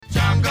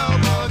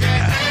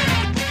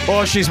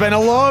Well, she's been a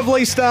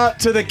lively start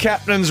to the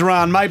Captain's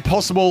Run, made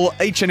possible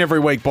each and every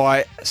week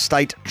by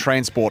State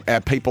Transport. Our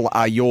people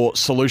are your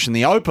solution.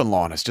 The open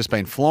line has just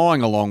been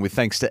flying along with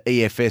thanks to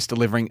EFS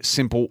delivering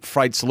simple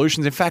freight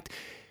solutions. In fact,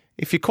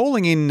 if you're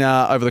calling in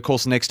over the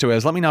course of the next 2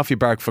 hours, let me know if you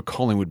barrack for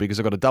Collingwood because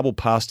I've got a double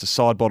pass to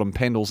Sidebottom,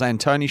 Pendles and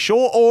Tony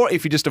Shaw. Or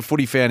if you're just a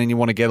footy fan and you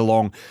want to get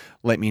along,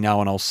 let me know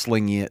and I'll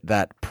sling you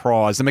that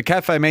prize. The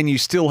McCafe menu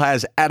still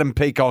has Adam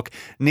Peacock,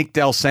 Nick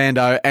Del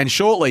Sando, and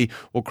shortly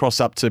we'll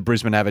cross up to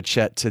Brisbane, have a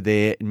chat to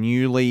their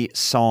newly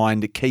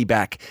signed key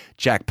back,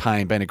 Jack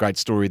Payne. Been a great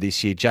story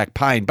this year, Jack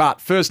Payne.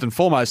 But first and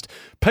foremost,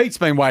 Pete's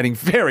been waiting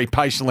very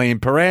patiently in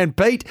Paran.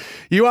 Pete,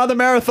 you are the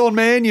marathon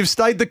man. You've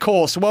stayed the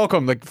course.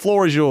 Welcome. The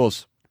floor is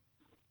yours.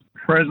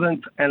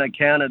 Present and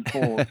accounted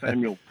for,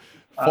 Samuel.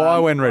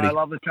 Fire when ready. I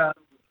love the chat.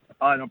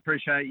 I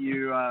appreciate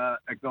you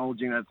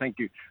acknowledging that. Thank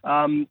you.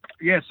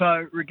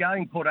 So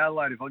regarding Port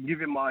Adelaide, if I can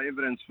give you my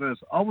evidence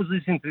first, I was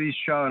listening to this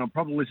show, and I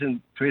probably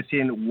listened to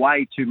SEN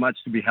way too much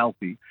to be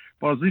healthy,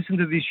 but I was listening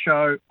to this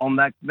show on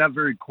that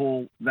very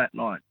call that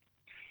night.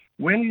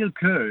 When it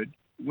occurred,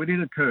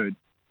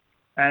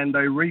 and they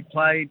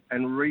replayed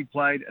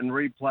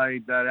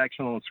that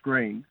action on the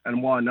screen,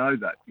 and why I know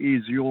that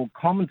is your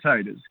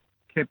commentators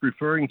kept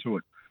referring to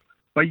it.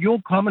 But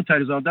your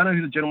commentators, I don't know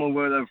who the gentlemen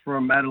were, they were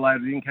from Adelaide, I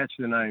didn't catch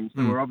their names,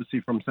 they were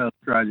obviously from South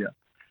Australia.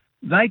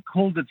 They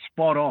called it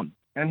spot on.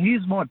 And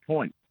here's my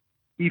point.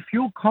 If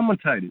your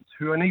commentators,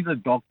 who are neither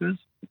doctors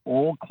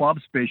or club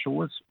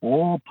specialists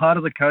or part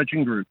of the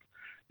coaching group,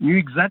 knew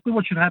exactly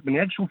what should happen,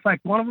 in actual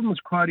fact, one of them was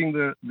quoting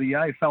the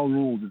AFL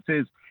rules. It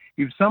says,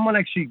 if someone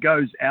actually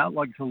goes out,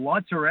 like if the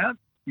lights are out,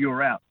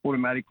 you're out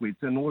automatically.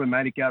 It's an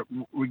automatic out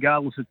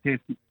regardless of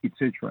test,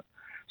 etc.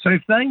 So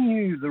if they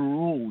knew the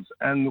rules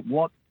and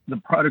what the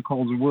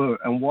protocols were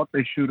and what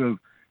they should have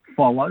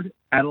followed,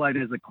 Adelaide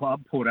as a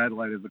club, Port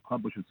Adelaide as a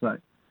club, I should say,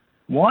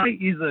 why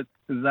is it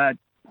that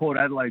Port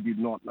Adelaide did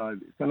not know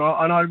this? And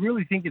I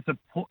really think it's a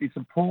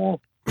poor.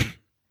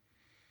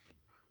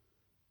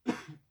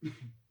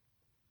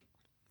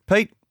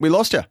 Pete, we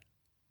lost you.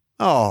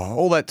 Oh,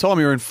 all that time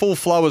you were in full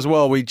flow as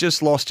well. We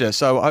just lost you.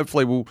 So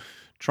hopefully we'll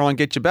try and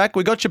get you back.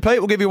 We got you, Pete.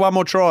 We'll give you one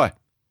more try.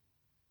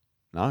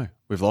 No,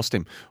 we've lost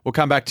him. We'll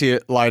come back to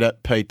you later,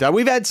 Pete.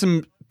 We've had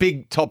some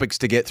big topics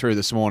to get through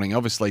this morning.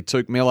 Obviously,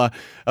 Touk Miller,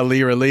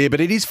 Alir, but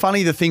it is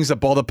funny the things that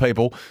bother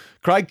people.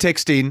 Craig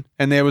texted in,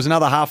 and there was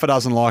another half a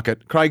dozen like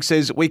it. Craig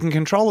says, we can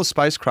control a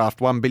spacecraft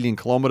 1 billion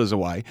kilometres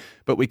away,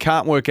 but we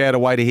can't work out a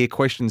way to hear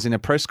questions in a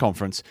press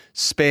conference.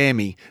 Spare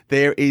me.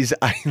 There is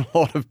a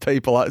lot of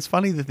people. It's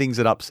funny the things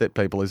that upset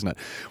people, isn't it?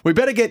 We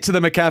better get to the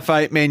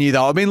McCafe menu,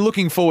 though. I've been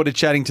looking forward to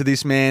chatting to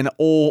this man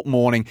all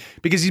morning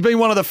because he's been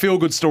one of the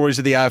feel-good stories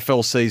of the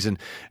AFL season.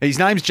 His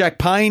name's Jack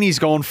Payne. He's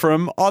gone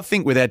from, I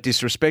think without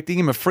disrespecting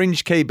him, a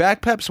fringe key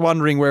back, perhaps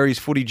wondering where his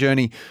footy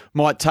journey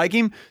might take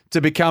him, to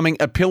becoming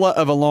a pillar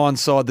of a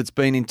Lions side that's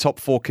been in top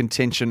four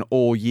contention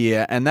all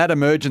year. And that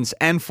emergence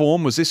and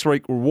form was this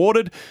week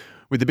rewarded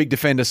with the big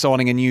defender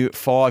signing a new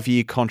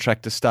 5-year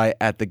contract to stay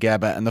at the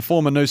Gabba. And the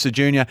former Noosa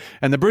Junior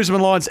and the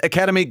Brisbane Lions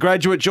Academy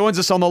graduate joins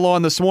us on the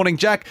line this morning.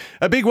 Jack,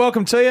 a big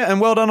welcome to you and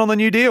well done on the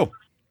new deal.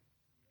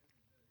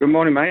 Good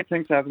morning, mate.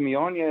 Thanks for having me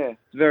on. Yeah, it's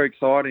very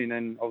exciting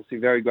and obviously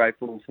very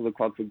grateful for the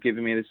club for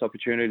giving me this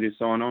opportunity to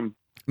sign on.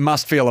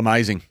 Must feel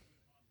amazing.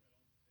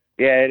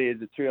 Yeah, it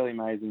is. It's really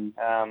amazing.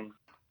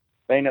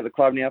 Been at the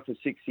club now for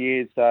 6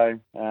 years, so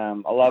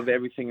I love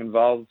everything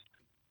involved.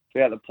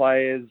 Throughout the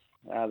players,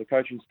 the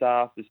coaching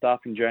staff, the staff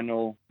in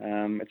general.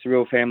 It's a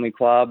real family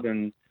club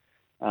and,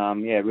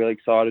 really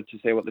excited to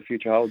see what the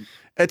future holds.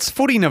 It's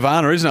footy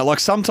nirvana, isn't it?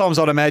 Like sometimes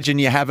I'd imagine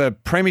you have a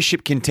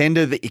premiership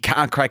contender that you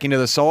can't crack into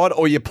the side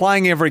or you're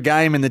playing every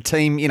game and the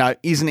team,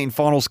 isn't in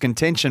finals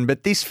contention.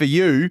 But this for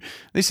you,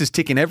 this is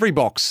ticking every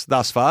box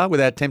thus far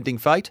without tempting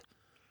fate.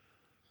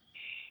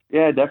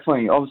 Yeah,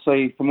 definitely.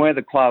 Obviously, from where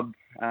the club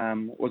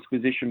was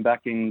positioned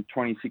back in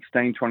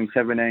 2016,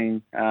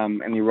 2017,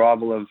 and the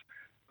arrival of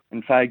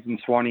Fags and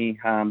Swanee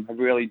have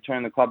really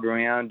turned the club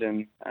around.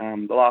 And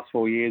the last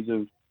 4 years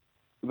have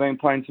been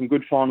playing some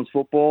good finals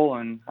football,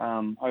 and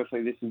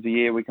hopefully this is the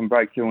year we can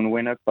break through and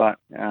win it. But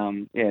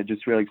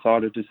just really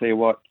excited to see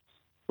what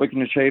we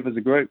can achieve as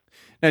a group.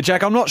 Now,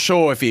 Jack, I'm not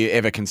sure if you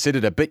ever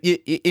considered it, but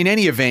in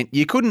any event,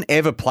 you couldn't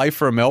ever play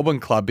for a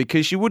Melbourne club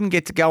because you wouldn't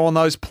get to go on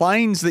those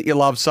planes that you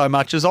love so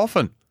much as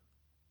often.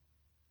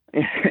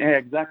 Yeah,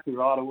 exactly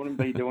right. I wouldn't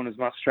be doing as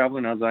much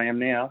travelling as I am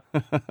now.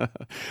 A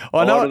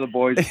lot of the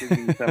boys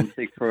giving me some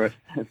stick for it.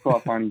 It's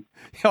quite funny.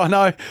 I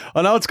know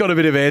it's got a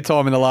bit of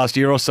airtime in the last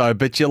year or so,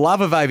 but your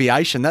love of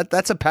aviation,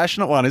 that's a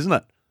passionate one, isn't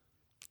it?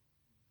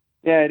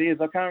 Yeah, it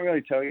is. I can't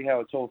really tell you how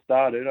it's all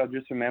started. I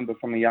just remember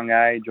from a young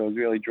age I was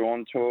really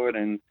drawn to it,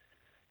 and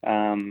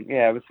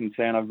ever since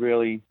then I've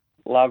really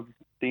loved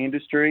the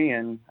industry.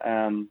 And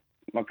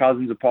my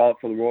cousin's a pilot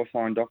for the Royal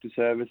Flying Doctor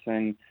Service,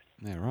 and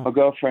yeah, right. My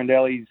girlfriend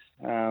Ellie's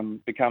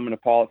becoming a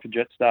pilot for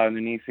Jetstar in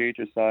the near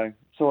future, so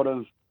sort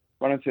of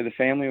running through the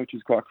family, which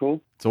is quite cool.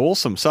 It's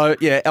awesome. So,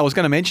 I was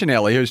going to mention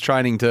Ellie, who's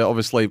training to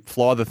obviously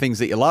fly the things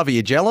that you love. Are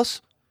you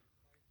jealous?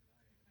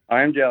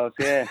 I am jealous,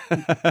 yeah.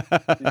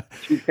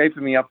 She's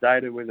keeping me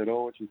updated with it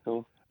all, which is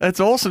cool. That's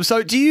awesome.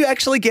 So do you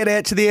actually get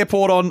out to the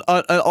airport on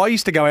I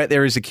used to go out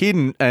there as a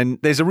kid and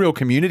there's a real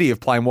community of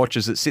plane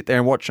watchers that sit there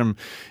and watch them,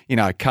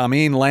 come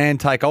in,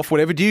 land, take off,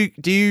 whatever. Do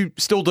you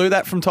still do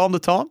that from time to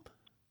time?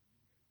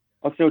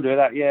 I still do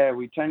that, yeah.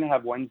 We tend to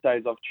have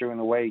Wednesdays off during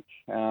the week.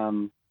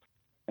 And,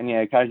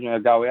 occasionally I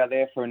go out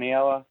there for an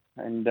hour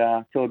and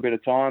kill a bit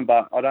of time,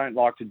 but I don't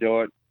like to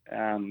do it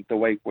the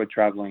week we're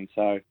travelling.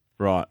 So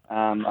right.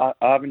 I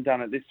haven't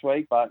done it this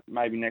week, but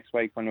maybe next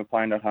week when we're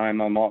playing at home,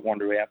 I might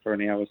wander out for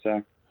an hour or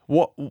so.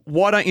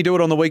 Why don't you do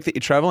it on the week that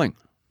you're travelling?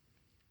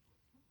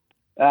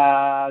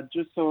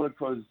 Just sort of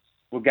because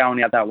we're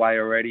going out that way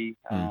already.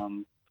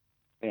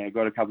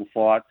 Got a couple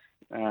flights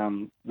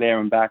there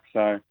and back,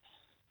 so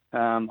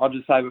I'll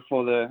just save it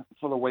for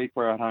the week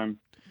we're at home.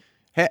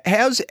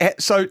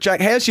 So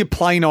Jack, how's your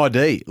plane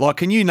ID? Like,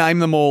 can you name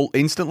them all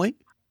instantly?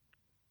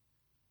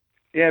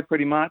 Yeah,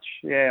 pretty much.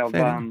 Yeah,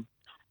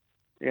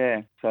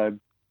 So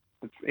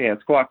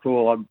it's quite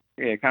cool.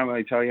 I can't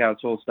really tell you how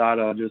it's all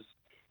started. I just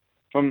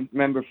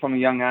remember from a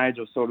young age,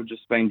 I've sort of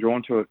just been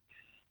drawn to it.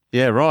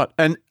 Yeah, right.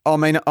 And I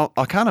mean,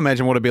 I can't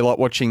imagine what it'd be like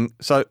watching.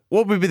 So,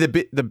 what would be the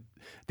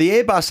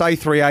Airbus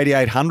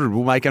A380-800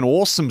 will make an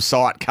awesome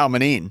sight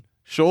coming in,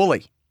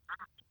 surely.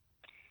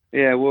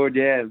 Yeah, it would.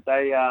 Yeah,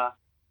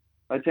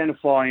 they tend to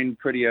fly in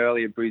pretty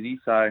early at Brizzy,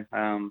 so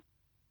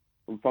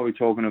we're probably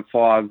talking at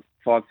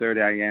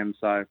 5:30 a.m.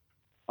 So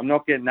I'm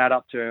not getting that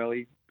up too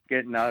early.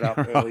 Getting that up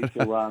early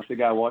to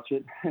go watch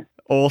it.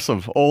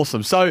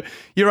 Awesome. So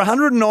you're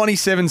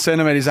 197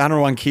 centimetres,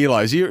 101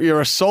 kilos.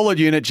 You're a solid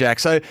unit, Jack.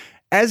 So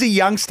as a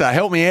youngster,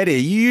 help me out here.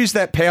 You used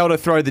that power to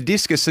throw the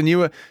discus, and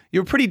you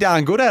were pretty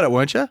darn good at it,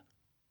 weren't you?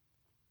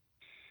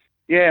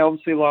 Yeah,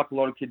 obviously, like a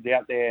lot of kids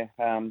out there,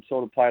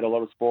 sort of played a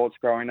lot of sports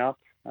growing up,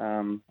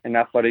 and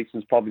athletics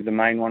was probably the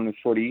main one with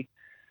footy.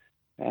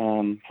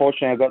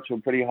 Fortunately, I got to a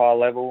pretty high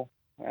level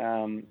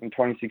in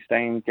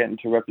 2016, getting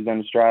to represent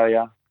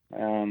Australia.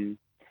 And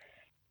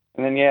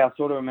then, I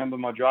sort of remember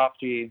my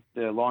draft year,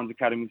 the Lions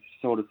Academy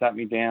sort of sat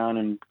me down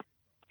and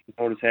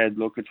sort of said,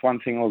 look, it's one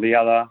thing or the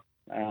other,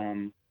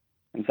 and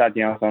sat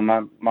down with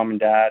my mum and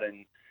dad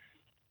and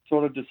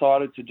sort of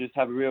decided to just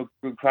have a real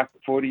good crack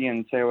at footy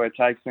and see where it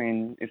takes me.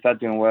 And if that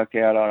didn't work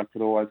out, I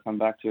could always come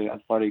back to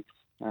athletics.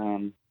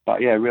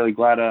 Really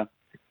glad I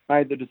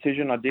made the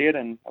decision I did,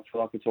 and I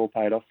feel like it's all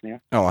paid off now.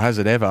 Oh, has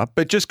it ever?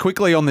 But just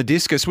quickly on the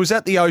discus, was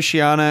that the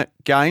Oceania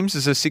Games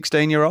as a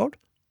 16-year-old?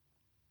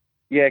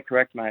 Yeah,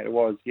 correct, mate. It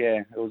was.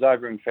 Yeah, it was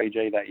over in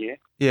Fiji that year.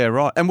 Yeah,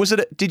 right. And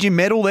did you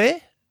medal there?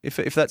 If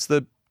that's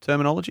the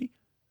terminology.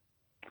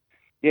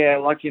 Yeah,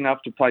 lucky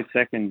enough to play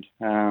second.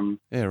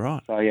 Yeah,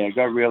 right. So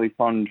got really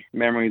fond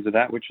memories of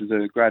that, which was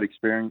a great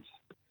experience.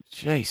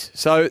 Jeez.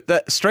 So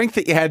the strength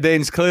that you had then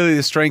is clearly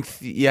the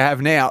strength you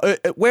have now.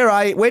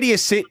 Where do you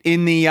sit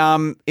in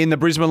the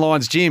Brisbane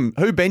Lions gym?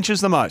 Who benches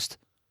the most?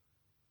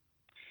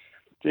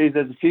 Geez,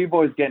 there's a few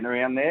boys getting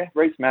around there.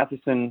 Reece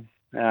Matheson,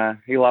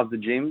 he loves the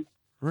gym.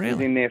 Really?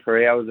 He's in there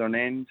for hours on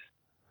end.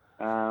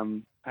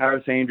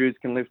 Harris Andrews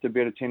can lift a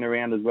bit of tin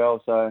around as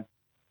well. So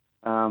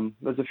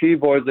there's a few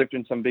boys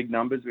lifting some big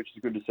numbers, which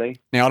is good to see.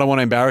 Now, I don't want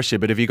to embarrass you,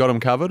 but have you got them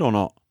covered or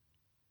not?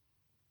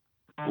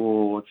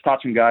 Oh, it's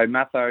touch and go.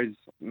 Matho's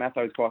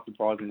quite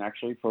surprising,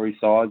 actually, for his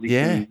size.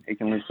 He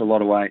can lift a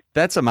lot of weight.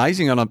 That's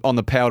amazing on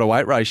the power to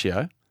weight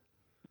ratio.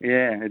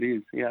 Yeah, it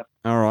is. Yeah.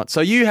 All right. So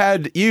you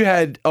had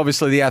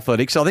obviously the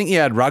athletics. I think you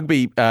had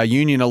rugby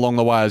union along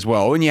the way as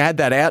well, and you had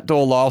that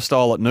outdoor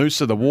lifestyle at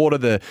Noosa, the water,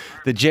 the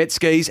jet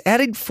skis. How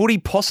did footy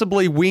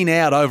possibly win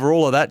out over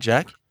all of that,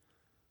 Jack?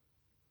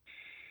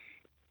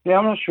 Yeah,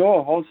 I'm not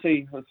sure.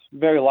 Obviously, I was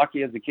very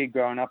lucky as a kid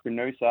growing up in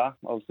Noosa.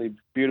 Obviously,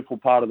 beautiful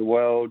part of the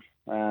world.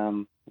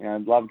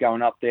 Love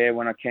going up there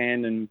when I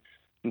can and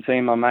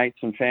seeing my mates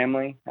and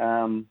family.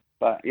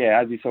 But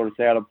as you sort of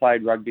said, I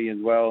played rugby as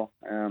well.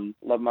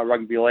 Love my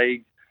rugby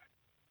league.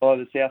 Follow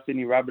the South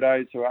Sydney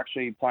Rabbitohs, who are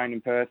actually playing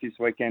in Perth this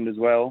weekend as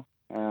well.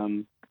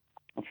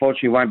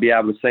 Unfortunately, won't be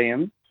able to see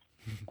them.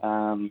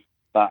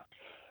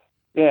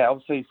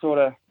 Obviously, sort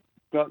of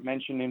got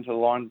mentioned into the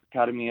Lions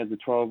Academy as a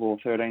 12 or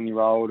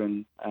 13-year-old,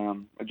 and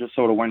I just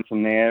sort of went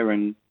from there.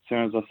 And as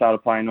soon as I started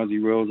playing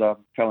Aussie rules, I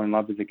fell in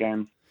love with the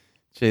game.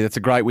 Gee, that's a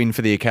great win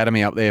for the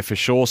academy up there for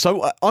sure.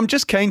 So I'm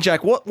just keen,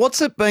 Jack,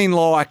 what's it been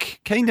like,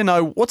 keen to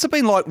know, what's it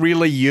been like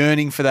really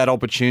yearning for that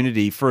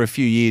opportunity for a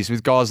few years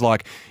with guys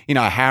like,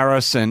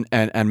 Harris and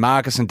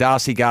Marcus and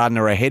Darcy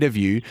Gardner ahead of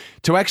you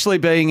to actually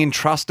being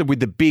entrusted with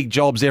the big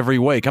jobs every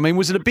week? I mean,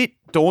 was it a bit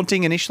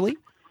daunting initially?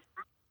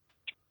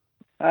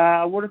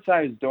 I wouldn't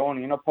say it was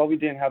daunting. I probably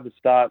didn't have the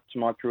start to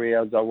my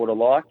career as I would have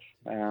liked.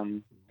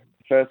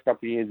 First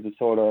couple of years were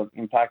sort of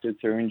impacted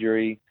through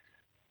injury.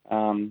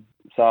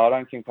 So I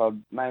don't think I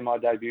made my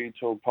debut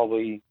till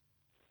probably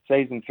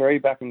season 3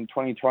 back in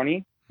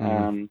 2020.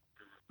 And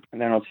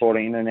then I was sort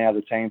of in and out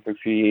of the team for a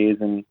few years.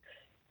 And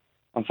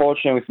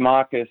unfortunately with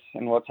Marcus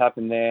and what's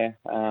happened there,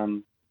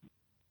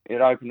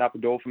 it opened up a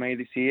door for me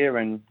this year.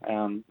 And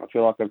I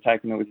feel like I've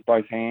taken it with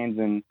both hands.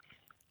 And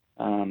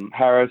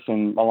Harris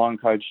and my line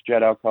coach,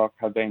 Jed Alcock,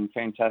 have been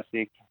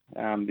fantastic.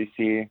 this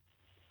year.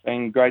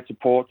 Been great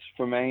support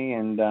for me,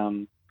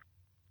 and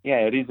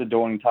it is a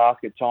daunting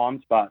task at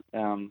times, but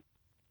an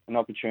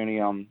opportunity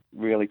I'm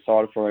really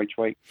excited for each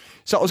week.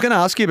 So I was going to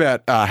ask you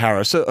about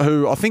Harris,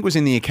 who I think was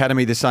in the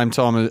academy the same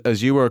time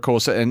as you were, of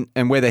course, and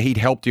whether he'd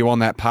helped you on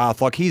that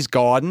path. Like his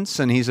guidance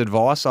and his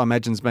advice, I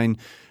imagine,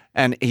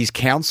 and his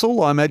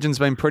counsel, I imagine, has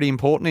been pretty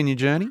important in your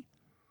journey.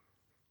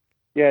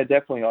 Yeah,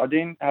 definitely. I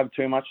didn't have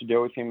too much to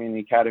do with him in the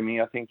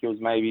academy. I think he was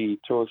maybe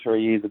 2 or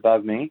 3 years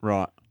above me.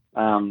 Right.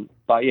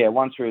 But yeah,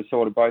 once we were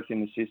sort of both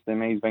in the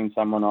system, he's been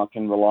someone I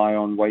can rely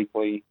on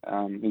weekly.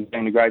 He's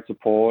been a great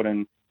support,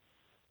 and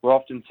we're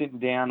often sitting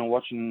down and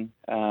watching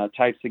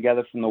tapes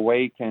together from the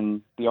week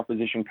and the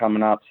opposition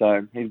coming up.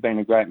 So he's been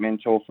a great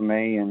mentor for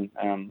me, and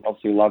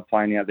obviously love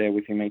playing out there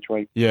with him each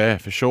week. Yeah,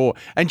 for sure.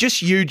 And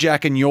just you,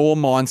 Jack, and your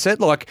mindset,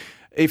 like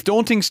if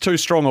daunting's too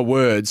strong a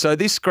word, so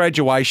this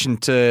graduation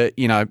to,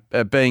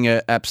 being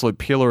an absolute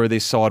pillar of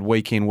this side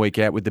week in, week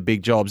out with the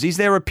big jobs, is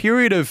there a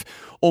period of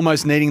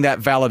almost needing that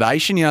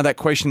validation, that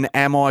question,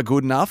 am I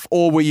good enough?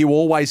 Or were you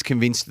always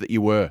convinced that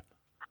you were?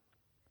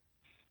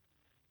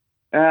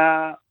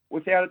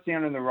 Without it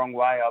sounding the wrong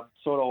way, I've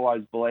sort of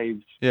always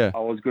believed I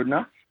was good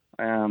enough.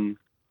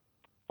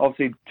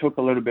 Obviously, it took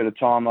a little bit of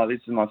time. Like,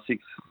 this is my 6th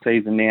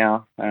season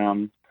now.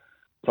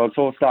 So it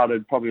sort of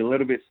started probably a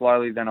little bit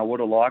slowly than I would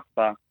have liked,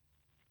 but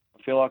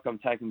I feel like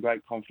I've taken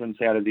great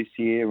confidence out of this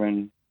year,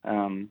 and,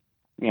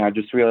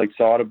 just really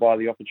excited by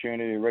the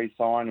opportunity to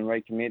re-sign and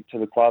recommit to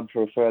the club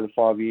for a further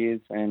 5 years,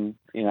 and,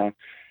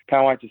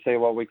 can't wait to see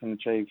what we can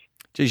achieve.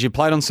 Geez, you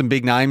played on some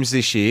big names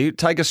this year.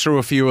 Take us through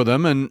a few of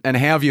them, and how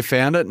have you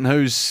found it, and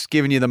who's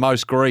given you the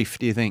most grief,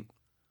 do you think?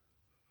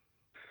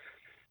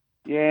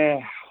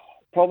 Yeah,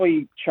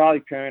 probably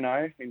Charlie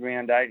Curnow in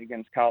round 8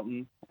 against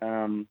Carlton,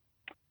 and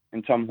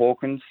Tom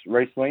Hawkins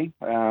recently.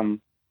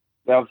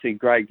 They're obviously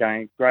great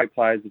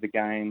players of the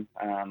game.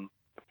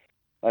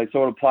 They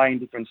sort of play in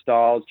different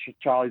styles.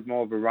 Charlie's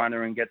more of a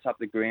runner and gets up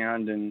the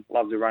ground and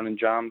loves to run and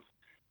jump,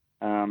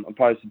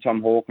 opposed to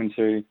Tom Hawkins,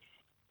 who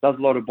does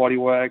a lot of body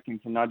work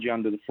and can nudge you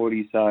under the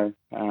footy. So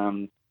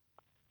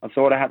I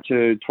sort of had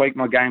to tweak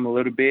my game a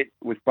little bit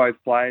with both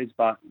players,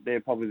 but they're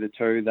probably the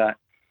two that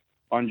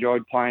I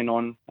enjoyed playing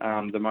on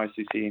the most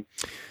this year.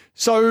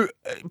 So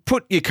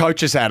put your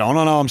coach's hat on.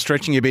 I know I'm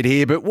stretching a bit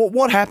here, but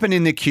what happened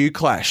in the Q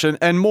clash?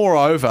 And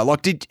moreover,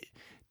 like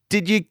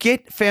did you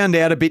get found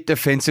out a bit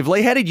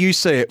defensively? How did you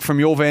see it from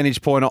your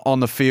vantage point on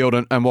the field,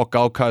 and what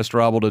Gold Coast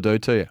were able to do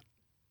to you?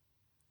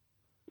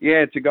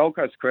 Yeah, to Gold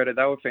Coast credit,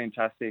 they were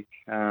fantastic.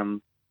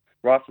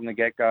 Right from the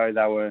get-go,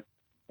 they were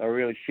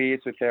really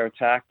fierce with their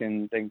attack,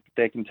 and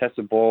their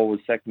contested ball was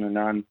second to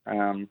none.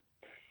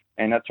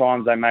 And at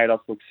times they made us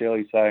look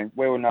silly, so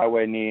we were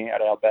nowhere near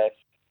at our best.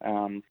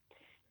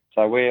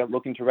 So we're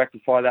looking to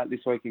rectify that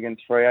this week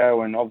against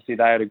Freo, and obviously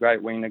they had a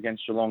great win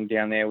against Geelong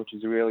down there, which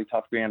is a really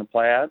tough ground to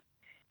play at.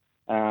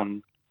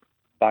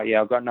 But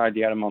yeah, I've got no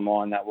doubt in my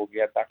mind that we'll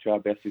get back to our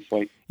best this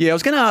week. Yeah, I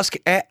was going to ask,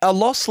 a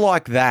loss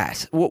like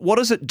that, what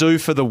does it do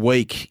for the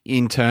week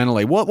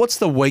internally? What's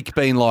the week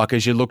been like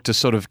as you look to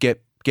sort of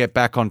get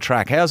back on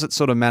track? How's it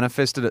sort of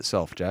manifested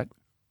itself, Jack?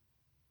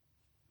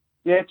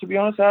 Yeah, to be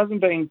honest, it hasn't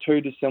been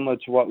too dissimilar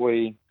to what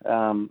we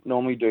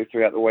normally do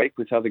throughout the week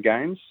with other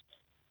games.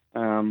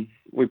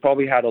 We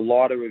probably had a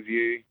lighter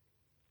review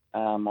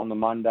on the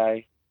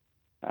Monday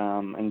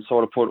and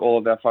sort of put all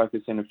of our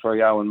focus into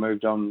Freo and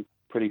moved on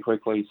pretty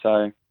quickly.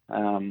 So,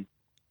 as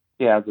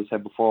I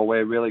said before,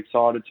 we're really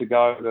excited to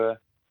go to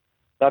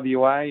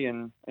WA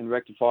and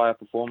rectify our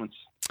performance.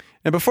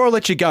 Now, before I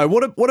let you go,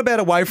 what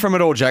about away from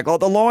it all, Jack? Like,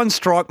 the Lions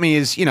strike me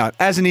as,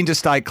 as an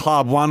interstate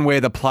club, one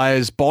where the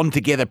players bond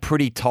together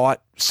pretty tight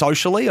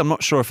socially. I'm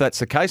not sure if that's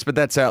the case, but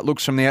that's how it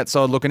looks from the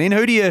outside looking in.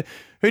 Who do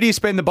you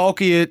spend the bulk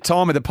of your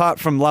time with,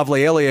 apart from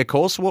lovely Ellie, of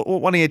course? What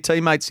one of your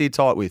teammates are you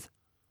tight with?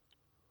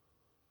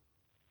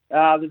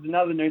 There's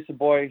another Noosa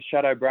boy,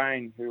 Shadow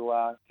Brain, who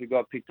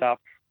got picked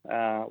up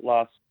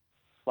last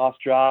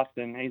draft,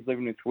 and he's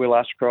living with Will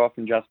Ashcroft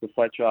and Jasper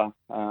Fletcher,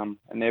 and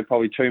they're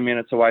probably 2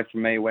 minutes away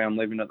from me where I'm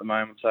living at the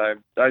moment. So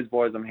those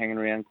boys I'm hanging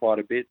around quite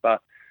a bit.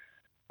 But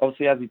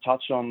obviously, as he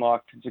touched on,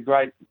 like, it's a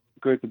great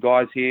group of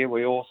guys here.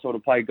 We all sort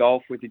of play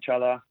golf with each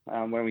other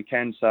when we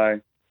can.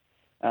 So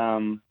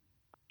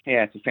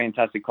it's a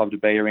fantastic club to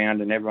be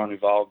around, and everyone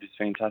involved is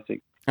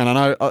fantastic. And I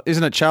know,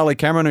 isn't it Charlie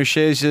Cameron who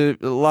shares your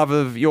love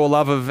of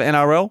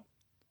NRL?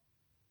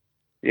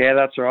 Yeah,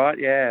 that's right.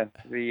 Yeah,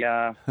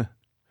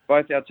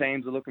 both our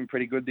teams are looking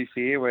pretty good this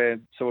year. We're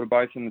sort of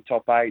both in the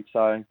top 8,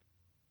 so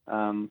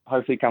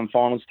hopefully come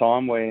finals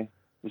time, where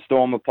the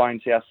Storm are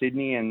playing South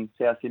Sydney, and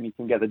South Sydney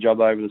can get the job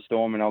over the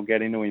Storm, and I'll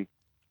get into him.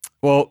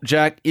 Well,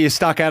 Jack, you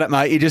stuck at it,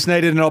 mate. You just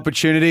needed an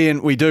opportunity,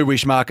 and we do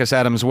wish Marcus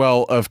Adams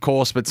well, of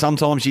course, but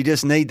sometimes you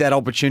just need that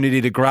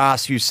opportunity to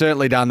grasp. You've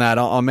certainly done that.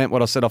 I meant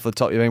what I said off the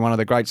top. You've been one of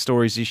the great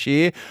stories this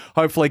year.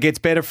 Hopefully it gets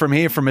better from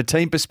here from a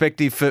team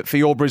perspective for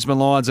your Brisbane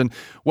Lions, and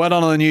well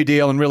done on the new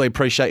deal, and really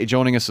appreciate you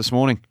joining us this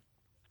morning.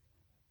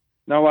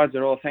 No worries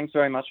at all. Thanks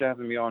very much for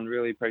having me on.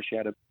 Really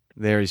appreciate it.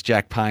 There is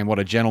Jack Payne. What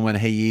a gentleman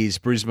he is.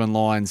 Brisbane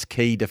Lions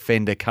key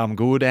defender come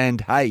good.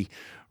 And,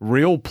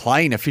 real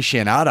plane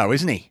aficionado,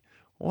 isn't he?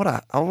 What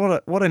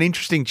an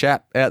interesting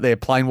chap out there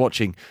plane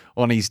watching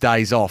on his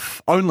days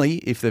off. Only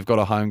if they've got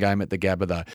a home game at the Gabba, though.